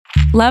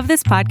Love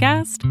this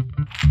podcast?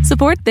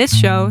 Support this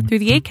show through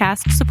the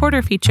Acast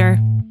supporter feature.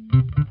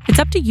 It's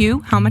up to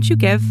you how much you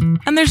give,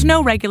 and there's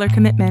no regular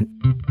commitment.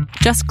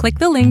 Just click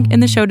the link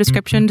in the show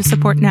description to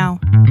support now.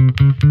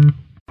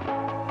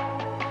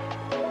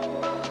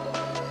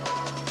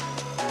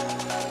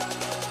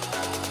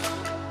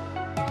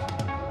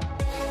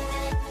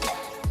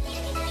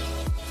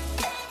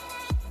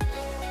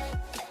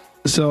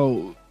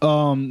 So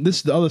this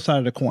is the other side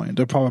of the coin,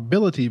 the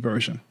probability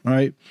version,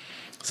 right?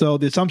 So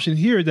the assumption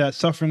here is that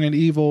suffering and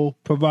evil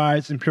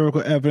provides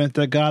empirical evidence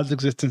that God's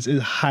existence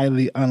is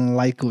highly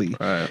unlikely.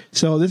 Right.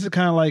 So this is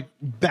kind of like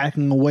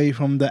backing away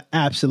from the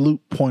absolute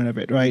point of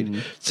it, right?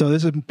 So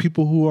this is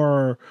people who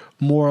are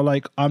more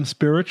like, I'm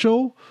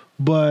spiritual,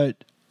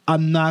 but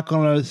I'm not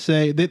going to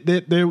say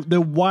they're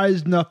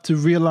wise enough to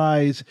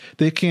realize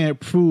they can't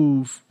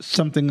prove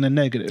something in the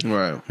negative.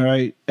 Right.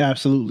 Right.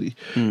 Absolutely.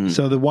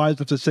 So they're wise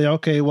enough to say,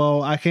 okay,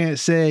 well, I can't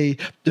say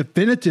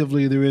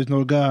definitively there is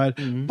no God,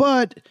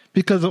 but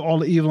because of all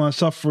the evil and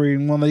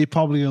suffering, well, they're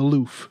probably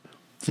aloof.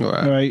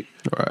 Right.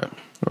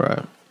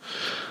 Right.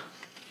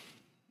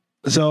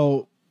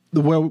 So the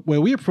way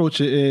we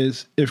approach it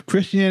is, if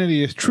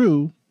Christianity is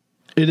true,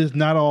 it is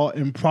not all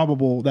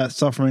improbable that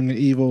suffering and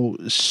evil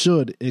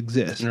should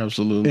exist.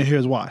 Absolutely. And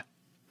here's why.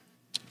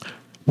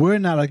 We're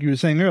not, like you were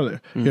saying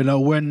earlier,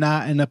 we're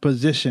not in a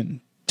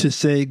position to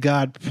say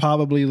God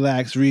probably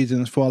lacks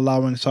reasons for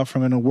allowing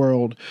suffering in the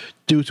world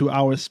due to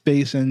our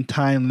space and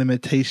time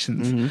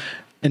limitations.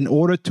 In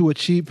order to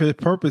achieve his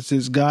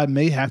purposes, God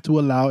may have to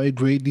allow a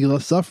great deal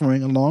of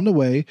suffering along the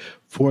way.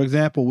 For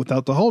example,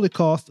 without the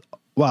Holocaust,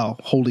 I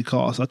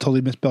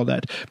totally misspelled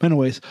that. But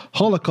anyways,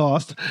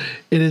 Holocaust,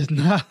 it is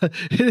not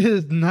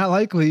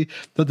likely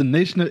that the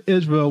nation of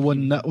Israel would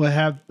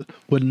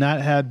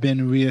not have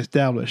been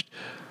reestablished.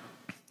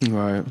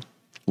 Right.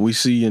 We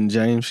see in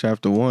James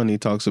chapter 1, he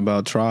talks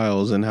about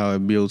trials and how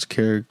it builds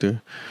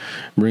character,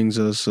 brings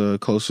us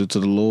closer to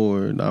the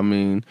Lord. I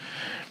mean,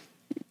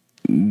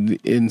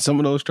 and some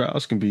of those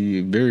trials can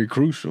be very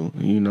crucial.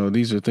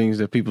 These are things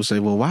that people say,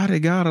 well, why did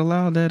God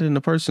allow that in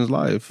a person's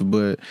life?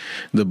 But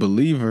the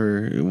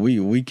believer,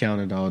 we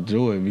count it all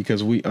joy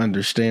because we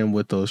understand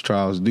what those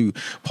trials do.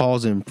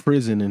 Paul's in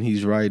prison and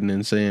he's writing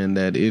and saying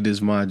that it is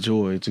my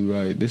joy to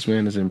write. This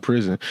man is in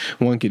prison.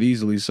 One could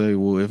easily say,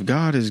 well, if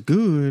God is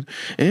good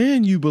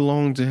and you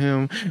belong to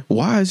him,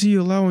 why is he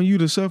allowing you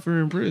to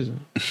suffer in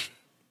prison?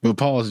 But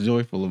Paul's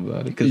joyful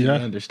about it because he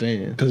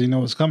understands. Because he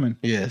knows what's coming.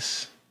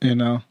 Yes.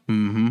 So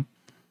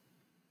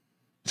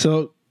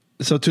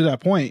to that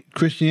point,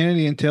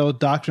 Christianity entails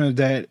doctrines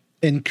that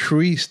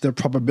increase the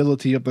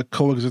probability of the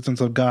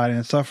coexistence of God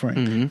and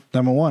suffering.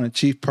 Number one, the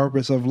chief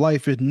purpose of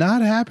life is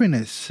not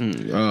happiness.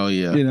 Oh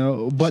yeah,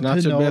 but it's not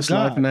to your know best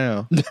God. life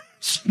now.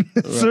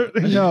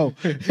 Certainly no.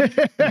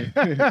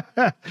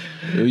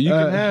 You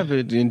can have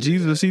it, and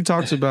Jesus, he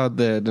talks about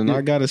that. And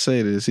I gotta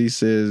say this: he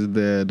says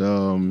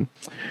that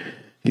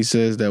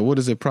what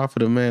does it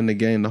profit a man to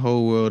gain the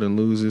whole world and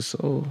lose his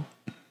soul?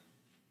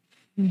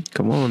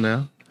 Come on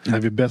now.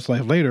 Have your best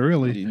life later,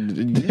 really.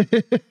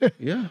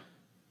 Yeah.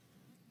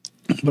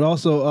 But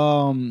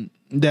also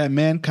that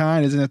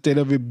mankind is in a state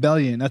of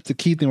rebellion. That's the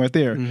key thing right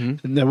there.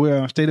 That we're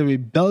in a state of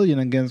rebellion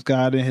against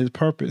God and his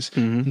purpose.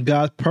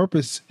 God's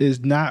purpose is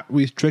not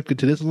restricted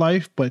to this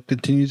life, but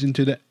continues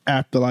into the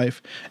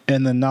afterlife.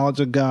 And the knowledge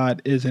of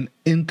God is an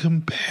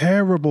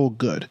incomparable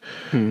good.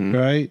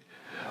 Right?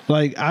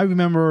 Like, I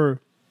remember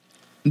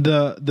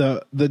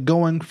the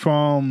going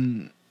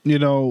from,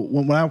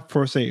 when I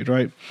first saved,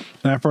 right?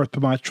 When I first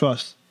put my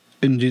trust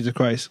in Jesus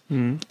Christ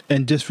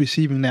and just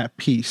receiving that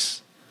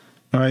peace,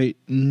 right?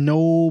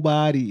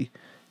 Nobody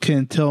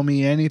can tell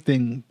me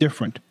anything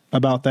different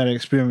about that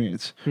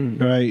experience,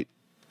 right?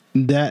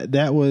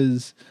 That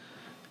was,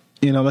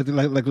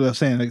 like I was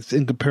saying, like, it's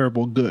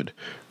incomparable good,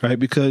 right?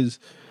 Because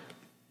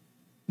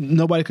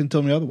nobody can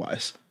tell me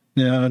otherwise.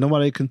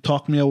 Nobody can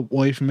talk me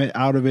away from it,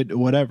 out of it, or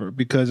whatever,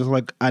 because it's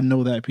like, I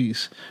know that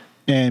peace.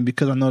 And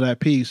because I know that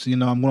peace,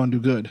 I'm going to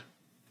do good.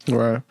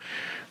 Right.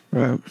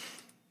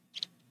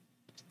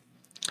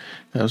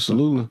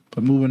 Absolutely.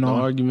 But moving on.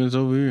 No arguments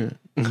over here.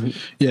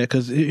 Yeah,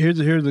 because here's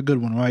a good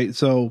one, right?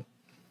 So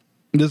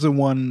this is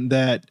one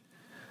that,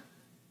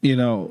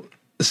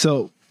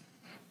 so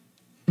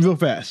real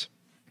fast.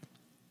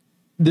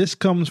 This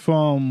comes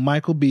from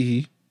Michael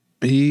Behe.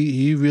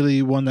 He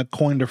really one that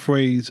coined the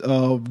phrase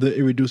of the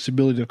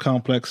irreducibility of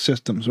complex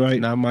systems, right?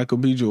 Not Michael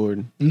B.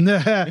 Jordan.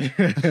 Now,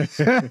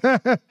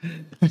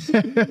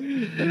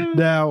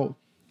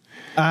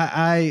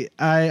 I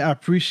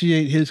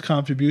appreciate his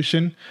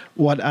contribution.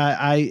 What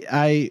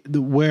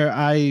where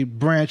I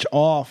branch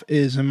off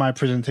is in my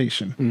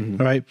presentation,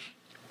 right?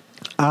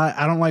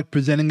 I don't like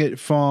presenting it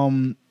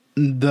from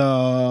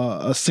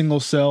a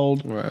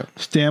single-celled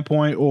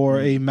standpoint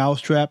or a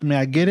mousetrap. I mean,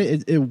 I get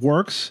it; it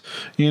works,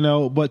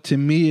 But to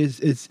me,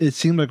 it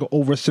seems like an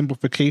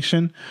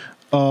oversimplification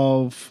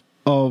of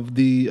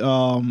really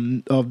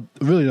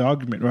the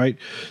argument, right?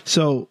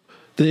 So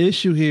the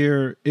issue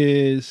here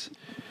is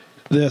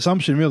The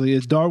assumption really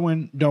is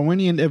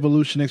Darwinian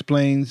evolution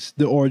explains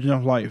the origin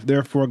of life.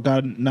 Therefore,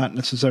 God not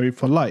necessary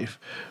for life.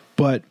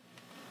 But,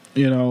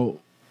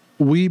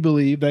 we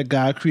believe that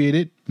God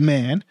created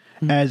man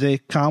as a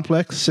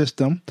complex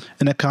system,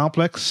 and a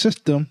complex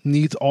system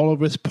needs all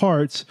of its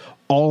parts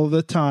all of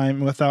the time.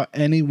 Without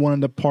any one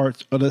of the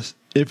parts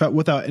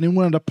without any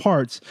one of the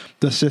parts,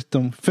 the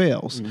system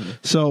fails.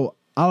 So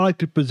I like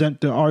to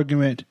present the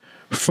argument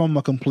from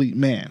a complete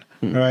man.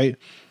 All right.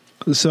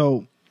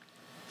 So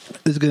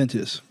let's get into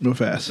this real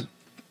fast.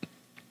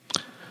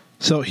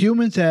 So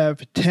humans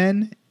have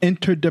 10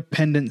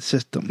 interdependent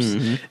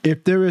systems.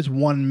 If there is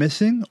one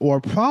missing or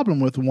a problem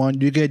with one,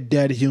 you get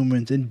dead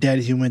humans, and dead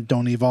humans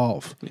don't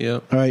evolve.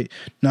 Yep. All right.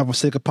 Now, for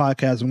sake of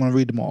podcast, I'm going to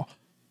read them all.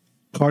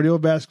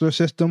 Cardiovascular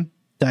system,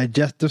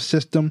 digestive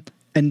system,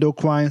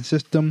 endocrine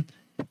system,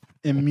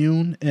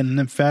 immune and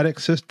lymphatic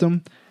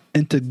system,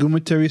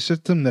 integumentary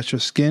system, that's your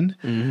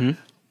skin,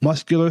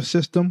 muscular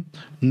system,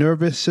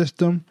 nervous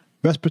system,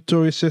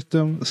 respiratory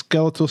system,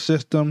 skeletal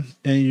system,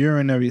 and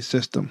urinary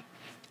system.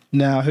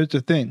 Now, here's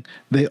the thing.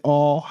 They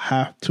all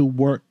have to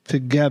work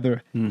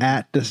together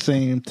at the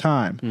same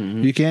time.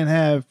 You can't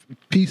have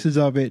pieces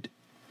of it.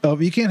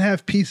 You can't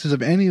have pieces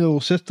of any of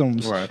those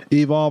systems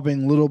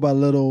evolving little by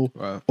little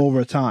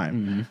over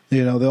time.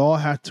 They all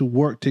have to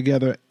work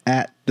together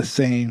at the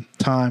same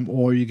time,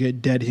 or you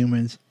get dead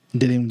humans.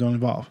 Dead humans don't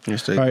evolve.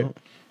 Yes, they don't.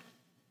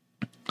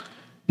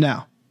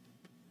 Now,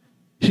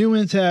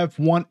 humans have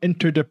one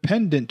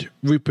interdependent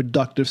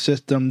reproductive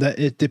system that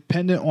is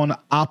dependent on the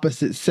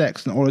opposite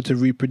sex in order to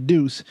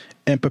reproduce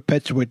and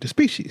perpetuate the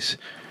species.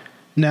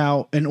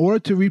 Now, in order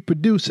to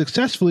reproduce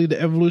successfully, the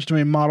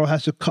evolutionary model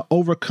has to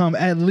overcome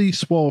at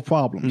least 12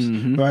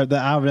 problems, right,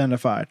 that I've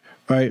identified,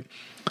 right?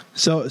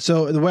 So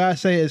the way I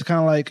say it is kind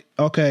of like,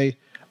 okay,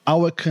 I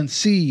would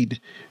concede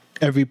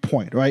every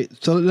point, right?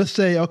 So let's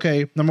say,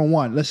 okay, number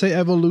one, let's say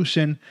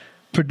evolution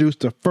produced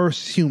the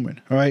first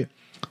human, right?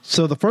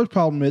 So the first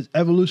problem is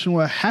evolution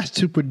has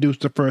to produce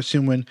the first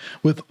human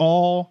with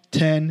all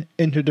 10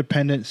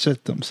 interdependent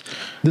systems.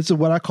 This is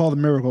what I call the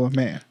miracle of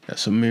man.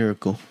 That's a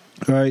miracle.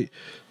 Right?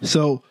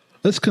 So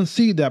let's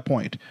concede that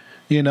point.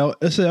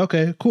 Let's say,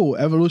 okay, cool.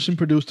 Evolution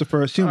produced the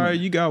first human. All right,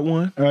 you got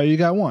one. All right, you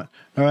got one.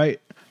 All right.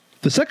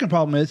 The second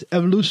problem is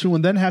evolution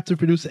would then have to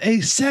produce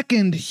a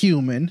second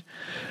human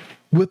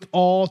with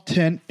all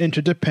 10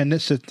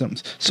 interdependent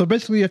systems. So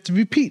basically, you have to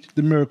repeat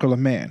the miracle of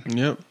man.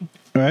 Yep.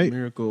 Right?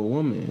 Miracle of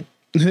woman.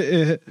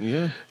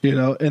 Yeah.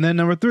 And then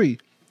number 3.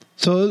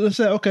 So let's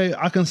say, okay,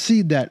 I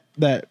concede that,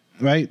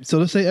 right? So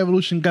let's say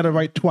evolution got it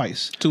right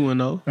twice.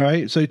 2-0. All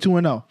right. So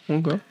 2-0.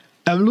 Okay.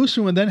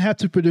 Evolution would then have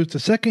to produce the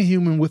second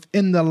human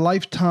within the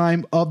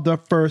lifetime of the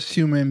first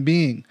human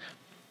being.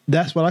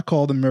 That's what I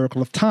call the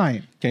miracle of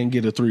time. Can't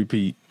get a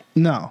 3-peat.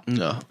 No.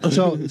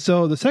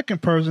 So the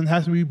second person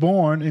has to be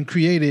born and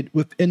created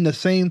within the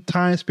same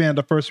time span of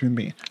the first human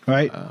being,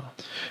 right? Wow.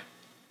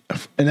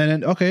 And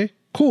then, okay,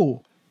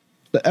 cool.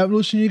 The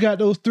evolution, you got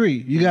those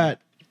 3. You got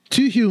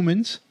 2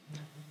 humans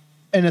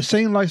and the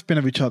same lifespan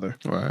of each other.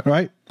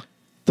 Right?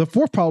 The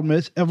fourth problem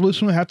is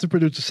evolution will have to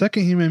produce the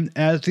second human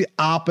as the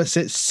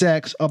opposite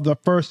sex of the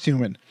first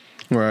human.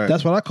 Right.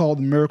 That's what I call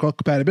the miracle of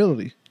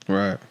compatibility.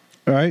 Right.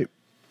 Right?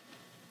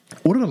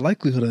 What are the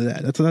likelihood of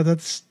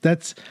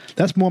that?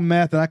 That's more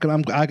math than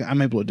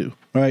I'm able to do.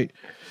 Right?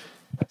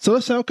 So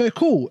let's say, okay,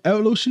 cool.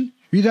 Evolution,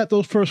 you got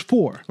those first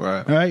 4.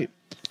 Right. Right?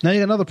 Now you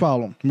got another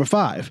problem. Number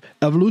 5,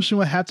 evolution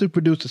will have to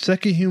produce a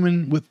second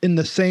human within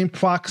the same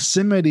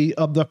proximity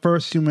of the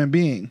first human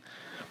being.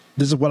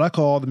 This is what I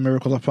call the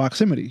miracle of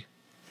proximity.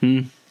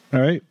 All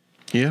right?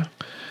 Yeah.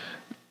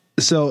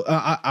 So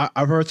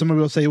I've heard some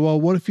people say,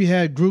 well, what if you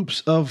had groups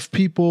of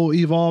people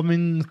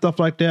evolving, stuff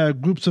like that,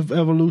 groups of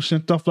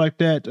evolution, stuff like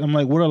that? I'm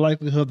like, what are the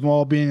likelihood of them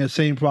all being in the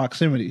same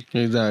proximity?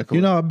 Exactly.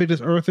 You know how big this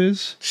earth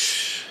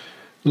is?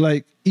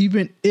 Like,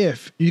 even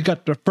if you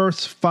got the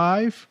first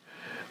 5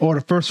 or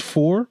the first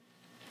 4,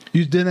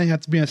 you didn't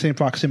have to be in the same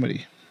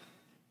proximity.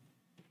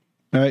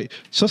 All right?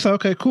 So it's like,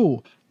 okay,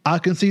 cool. I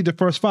can see the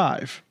first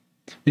 5.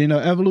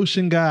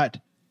 Evolution got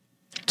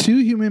 2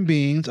 human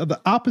beings of the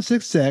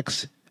opposite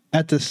sex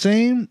at the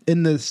same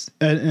in the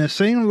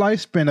same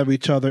lifespan of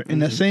each other, in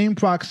the same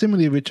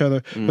proximity of each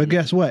other. But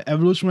guess what?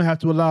 Evolution will have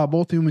to allow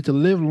both humans to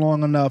live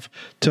long enough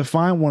to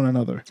find one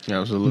another.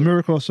 Absolutely.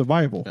 Miracle of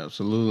survival.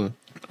 Absolutely.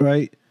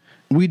 Right?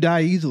 We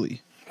die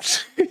easily.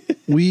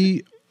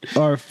 We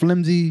are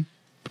flimsy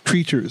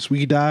creatures.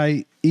 We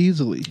die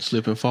easily.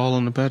 Slip and fall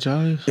on the patch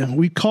of ice. And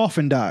we cough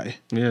and die.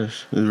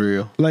 Yes, it's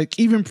real. Like,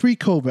 even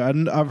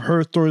pre-COVID, I've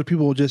heard stories of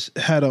people just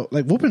had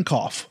whooping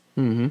cough.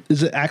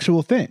 Is an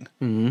actual thing.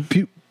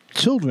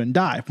 Children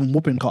die from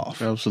whooping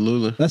cough.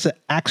 Absolutely. That's an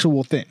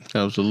actual thing.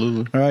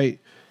 Absolutely. All right.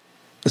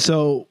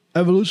 So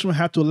evolution will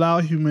have to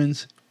allow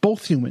humans,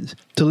 both humans,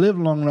 to live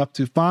long enough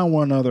to find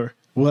one another,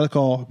 what I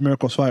call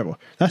miracle survival.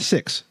 That's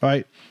 6,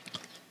 right?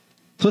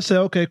 So let's say,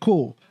 okay,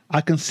 cool.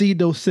 I can see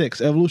those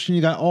 6. Evolution,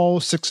 you got all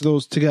 6 of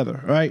those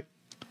together, right?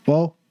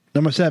 Well,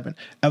 number 7.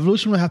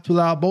 Evolution will have to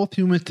allow both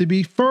humans to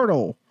be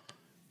fertile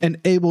and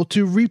able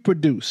to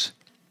reproduce.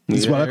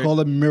 This is what I call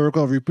the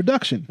miracle of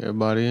reproduction.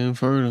 Everybody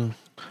infertile.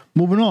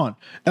 Moving on.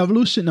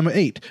 Evolution, number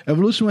 8.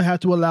 Evolution would have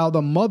to allow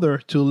the mother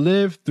to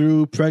live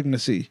through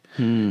pregnancy.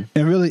 And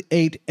really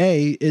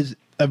 8A is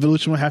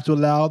evolution would have to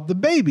allow the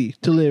baby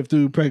to live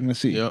through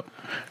pregnancy. Yep.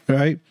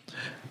 Right?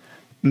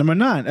 Number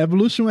 9,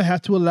 evolution would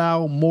have to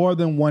allow more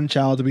than one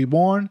child to be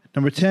born.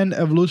 Number 10,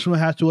 evolution would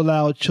have to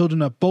allow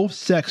children of both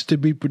sex to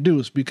be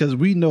produced, because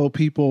we know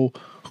people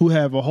who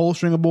have a whole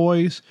string of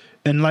boys,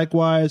 and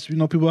likewise,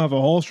 people have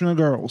a whole string of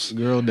girls.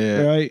 Girl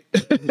dad. Right?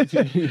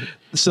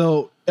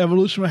 So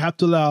evolution would have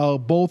to allow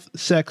both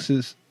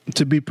sexes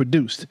to be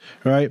produced,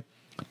 right?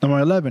 Number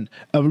 11,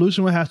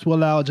 evolution would have to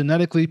allow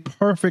genetically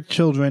perfect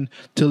children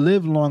to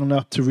live long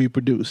enough to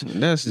reproduce.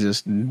 That's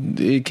just,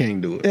 it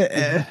can't do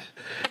it.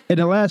 And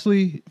then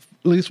lastly,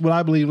 at least what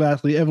I believe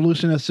lastly,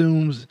 evolution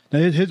assumes, now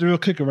here's the real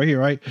kicker right here,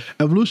 right?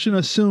 Evolution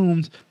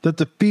assumes that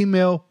the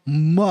female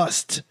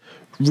must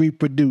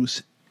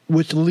reproduce,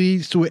 which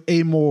leads to an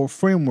amoral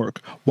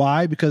framework.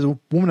 Why? Because women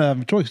don't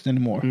have a choice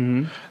anymore.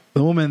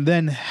 The woman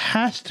then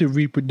has to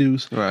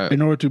reproduce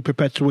in order to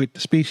perpetuate the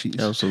species.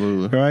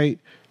 Absolutely. Right?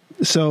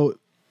 So,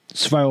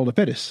 survival of the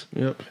fittest.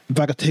 Yep. If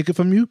I could take it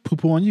from you,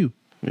 poo-poo on you.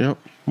 Yep.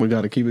 We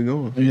got to keep it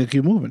going. You got to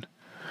keep moving.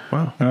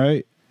 Wow. All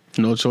right?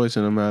 No choice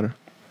in the matter.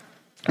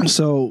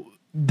 So,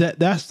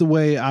 that's the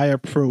way I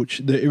approach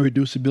the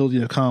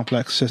irreducibility of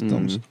complex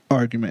systems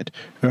argument.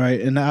 All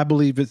right? And I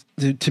believe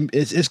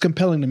it's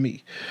compelling to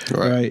me.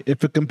 Right?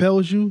 If it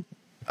compels you,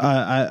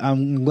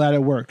 I'm glad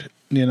it worked.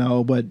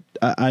 But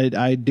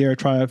I dare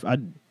try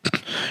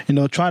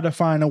to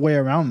find a way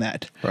around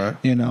that. Right.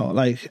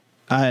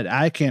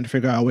 I can't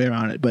figure out a way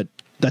around it, but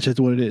that's just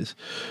what it is.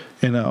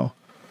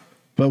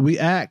 But we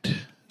act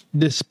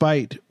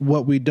despite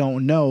what we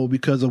don't know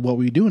because of what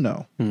we do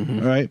know.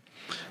 Right.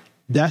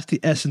 That's the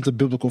essence of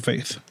biblical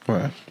faith.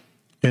 Right.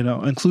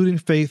 Including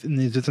faith in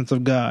the existence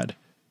of God.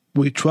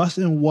 We trust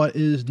in what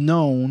is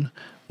known,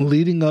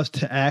 leading us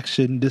to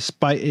action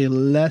despite a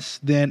less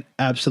than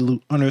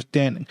absolute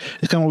understanding.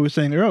 It's kind of what we were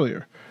saying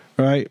earlier,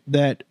 right?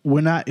 That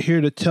we're not here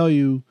to tell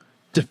you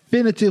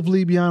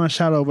definitively beyond a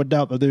shadow of a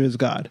doubt that there is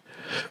God,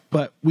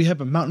 but we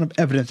have a mountain of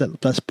evidence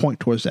that let's point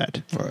towards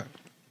that. Right.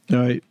 All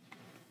right.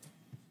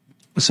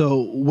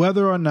 So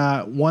whether or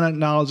not one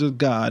acknowledges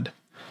God,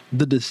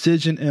 the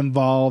decision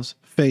involves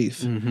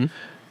faith.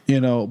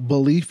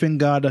 Belief in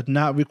God does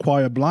not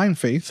require blind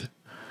faith,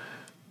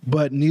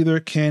 but neither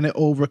can it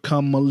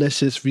overcome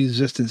malicious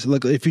resistance.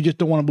 Like, if you just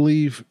don't want to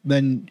believe,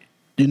 then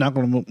you're not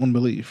going to want to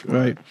believe,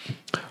 right?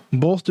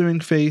 Bolstering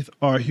faith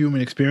are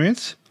human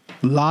experience,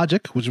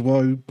 logic, which is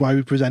why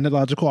we presented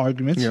logical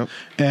arguments,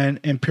 and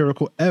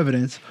empirical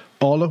evidence,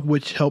 all of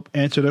which help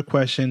answer the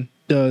question,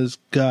 does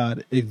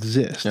God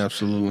exist?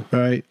 Absolutely.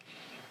 Right?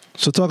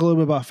 So talk a little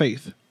bit about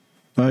faith,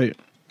 right?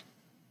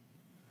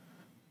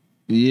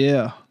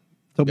 Yeah.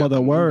 Talk about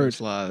that word.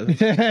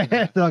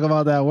 Talk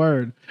about that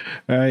word.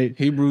 Right.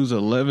 Hebrews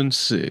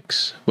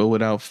 11:6. But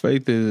without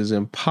faith it is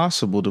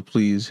impossible to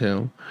please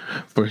him.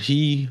 For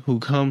he who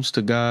comes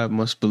to God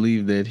must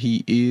believe that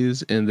he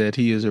is, and that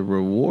he is a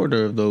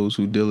rewarder of those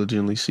who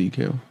diligently seek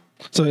him.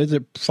 So is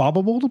it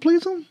probable to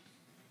please him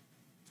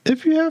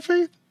if you have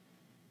faith?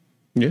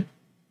 Yeah.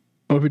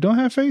 Or if you don't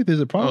have faith, is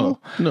it probable?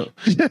 Oh, no.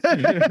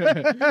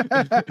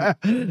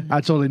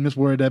 I totally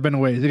misworded that. But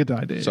anyways, you get the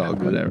idea. It's all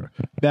good. Whatever.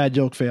 Bad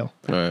joke fail.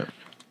 All right.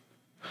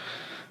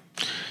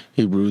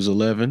 Hebrews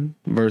 11,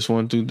 verse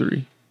 1 through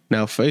 3.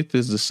 Now faith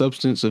is the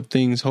substance of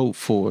things hoped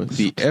for,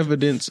 the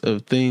evidence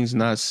of things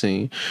not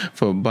seen.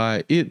 For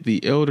by it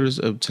the elders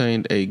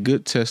obtained a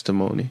good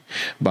testimony.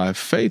 By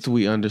faith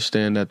we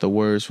understand that the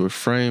words were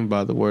framed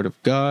by the word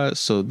of God,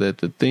 so that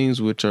the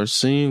things which are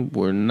seen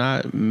were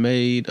not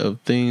made of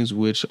things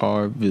which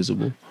are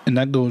visible. And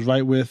that goes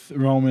right with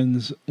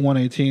Romans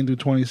 1:18 through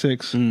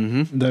 26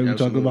 that we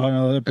talked about in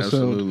another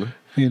episode.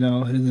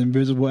 Absolutely. His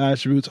invisible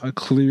attributes are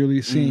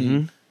clearly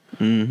seen.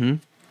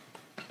 Man.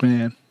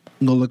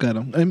 Go look at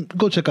them and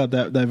go check out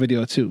that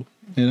video too.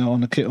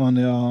 On the case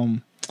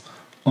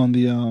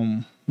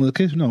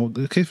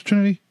for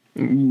Trinity.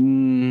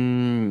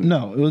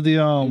 No, it was the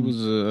It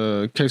was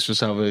a case for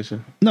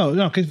salvation.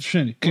 No, case for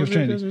Trinity. Case for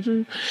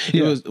Trinity.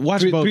 It was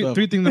watch both of them.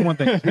 Three things in one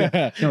thing.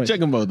 Yeah. Check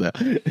them both out.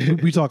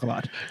 We talk a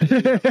lot.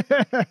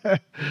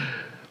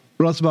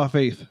 What else about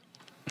faith?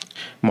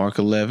 Mark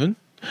 11.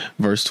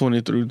 Verse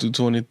 23 to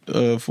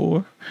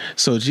 24.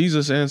 So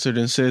Jesus answered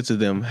and said to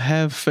them,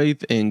 have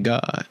faith in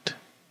God.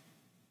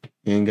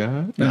 In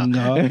God?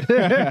 No.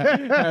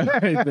 Have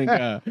faith in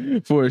God.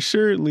 For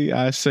assuredly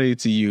I say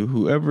to you,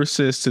 whoever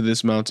says to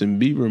this mountain,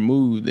 be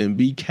removed and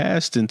be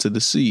cast into the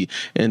sea,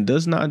 and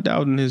does not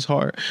doubt in his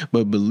heart,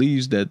 but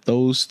believes that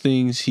those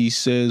things he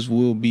says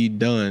will be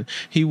done,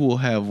 he will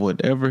have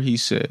whatever he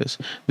says.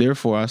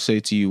 Therefore I say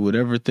to you,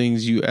 whatever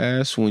things you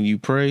ask when you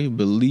pray,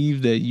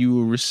 believe that you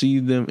will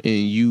receive them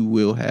and you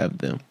will have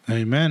them.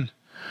 Amen.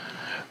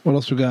 What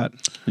else we got?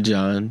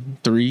 John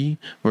 3,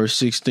 verse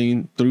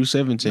 16 through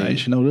 17. You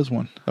should know this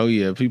one. Oh,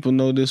 yeah. People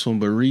know this one,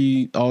 but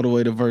read all the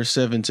way to verse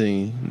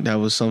 17. That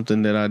was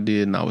something that I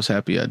did, and I was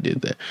happy I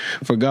did that.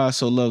 For God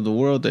so loved the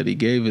world that he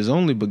gave his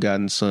only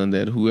begotten Son,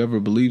 that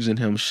whoever believes in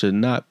him should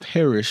not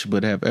perish,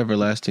 but have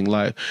everlasting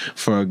life.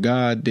 For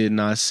God did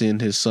not send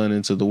his Son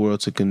into the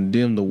world to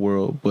condemn the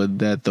world, but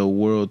that the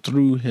world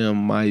through him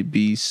might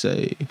be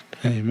saved.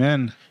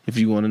 Amen. If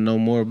you want to know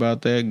more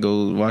about that,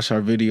 go watch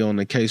our video on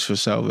the case for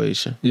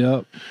salvation.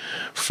 Yep.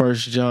 1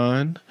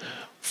 John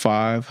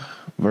 5,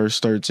 verse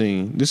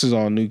 13. This is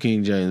all New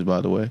King James, by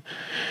the way,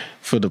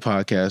 for the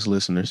podcast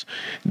listeners.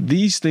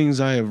 These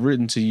things I have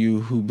written to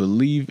you who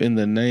believe in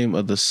the name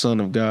of the Son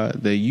of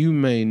God, that you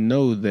may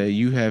know that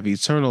you have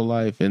eternal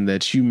life, and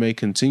that you may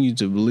continue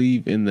to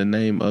believe in the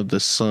name of the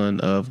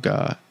Son of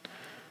God.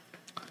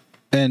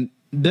 And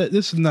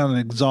this is not an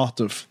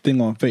exhaustive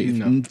thing on faith.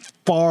 No.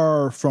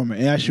 Far from it.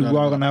 And actually, we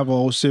are going to have a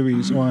whole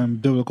series on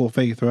biblical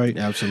faith, right?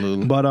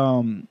 Absolutely. But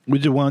we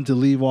just wanted to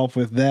leave off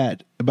with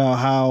that about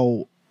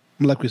how,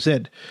 like we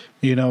said,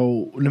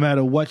 no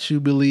matter what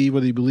you believe,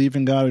 whether you believe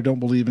in God or don't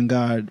believe in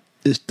God,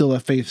 it's still a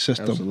faith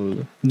system.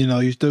 Absolutely.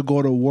 You still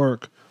go to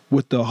work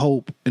with the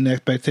hope and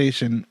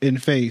expectation in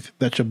faith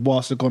that your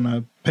boss is going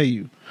to pay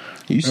you.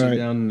 You sit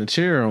down in the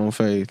chair on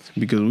faith,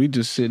 because we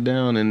just sit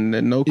down and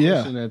no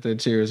question that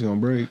chair is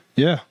going to break.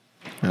 Yeah.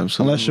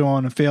 Absolutely. Unless you're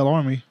on a failed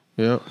army.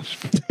 Yep.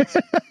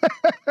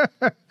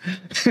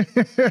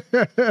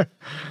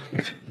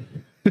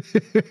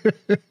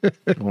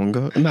 Won't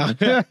go. No.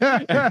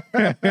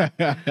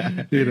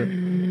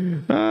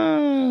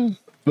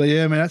 But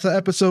yeah, man, that's our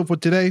episode for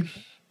today.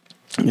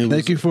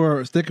 Thank you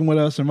for sticking with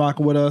us and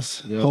rocking with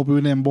us. Yep. Hope we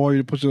didn't bore you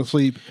to put you to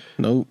sleep.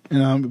 Nope.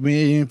 Even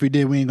if we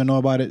did, we ain't gonna know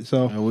about it.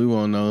 So we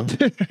won't know.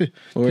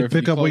 Or if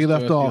pick up where you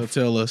left off.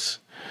 Tell us.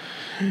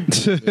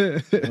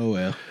 Oh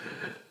well.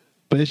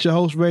 But it's your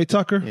host Ray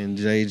Tucker and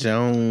Jay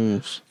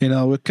Jones.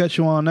 We'll catch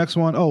you on the next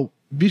one. Oh,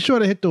 be sure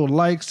to hit those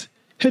likes,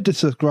 hit the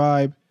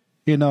subscribe.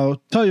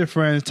 Tell your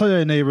friends, tell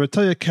your neighbor,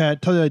 tell your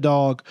cat, tell your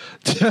dog,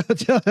 tell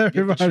everybody.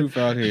 Get the truth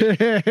out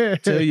here.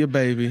 Tell your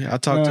baby. I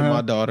talked to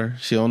my daughter.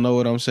 She don't know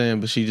what I'm saying,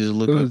 but she just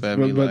looked up at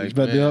me but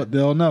man.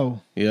 they'll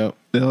know. Yep.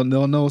 They'll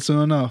know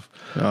soon enough.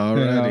 All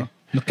righty.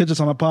 Catch us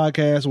on a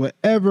podcast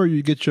wherever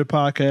you get your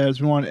podcasts.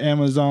 We're on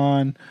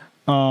Amazon,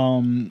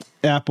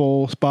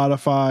 Apple,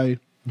 Spotify,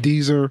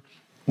 Deezer,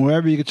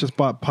 wherever you get your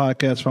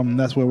podcasts from.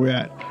 That's where we're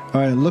at.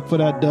 All right, look for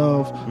that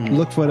dove.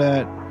 Look for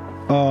that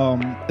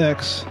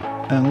X.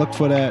 And look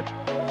for that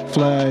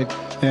flag,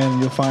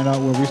 and you'll find out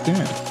where we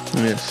stand.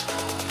 Yes.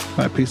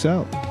 All right, peace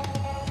out.